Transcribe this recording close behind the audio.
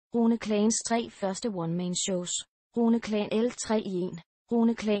Rune Klans 3 første one-man-shows. Rune Klan L3 i 1.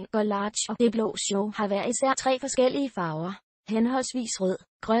 Rune Klan går large og det blå show har hver især 3 forskellige farver, henholdsvis rød,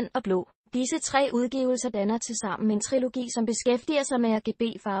 grøn og blå. Disse 3 udgivelser danner tilsammen en trilogi, som beskæftiger sig med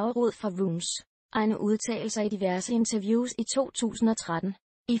RGB-farverod fra Runes egne udtalelser i diverse interviews i 2013.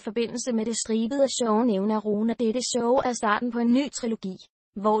 I forbindelse med det stribede show nævner Rune, at dette show er starten på en ny trilogi,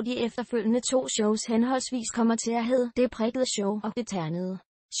 hvor de efterfølgende 2 shows henholdsvis kommer til at hedde Det prikkede show og Det ternede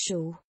show.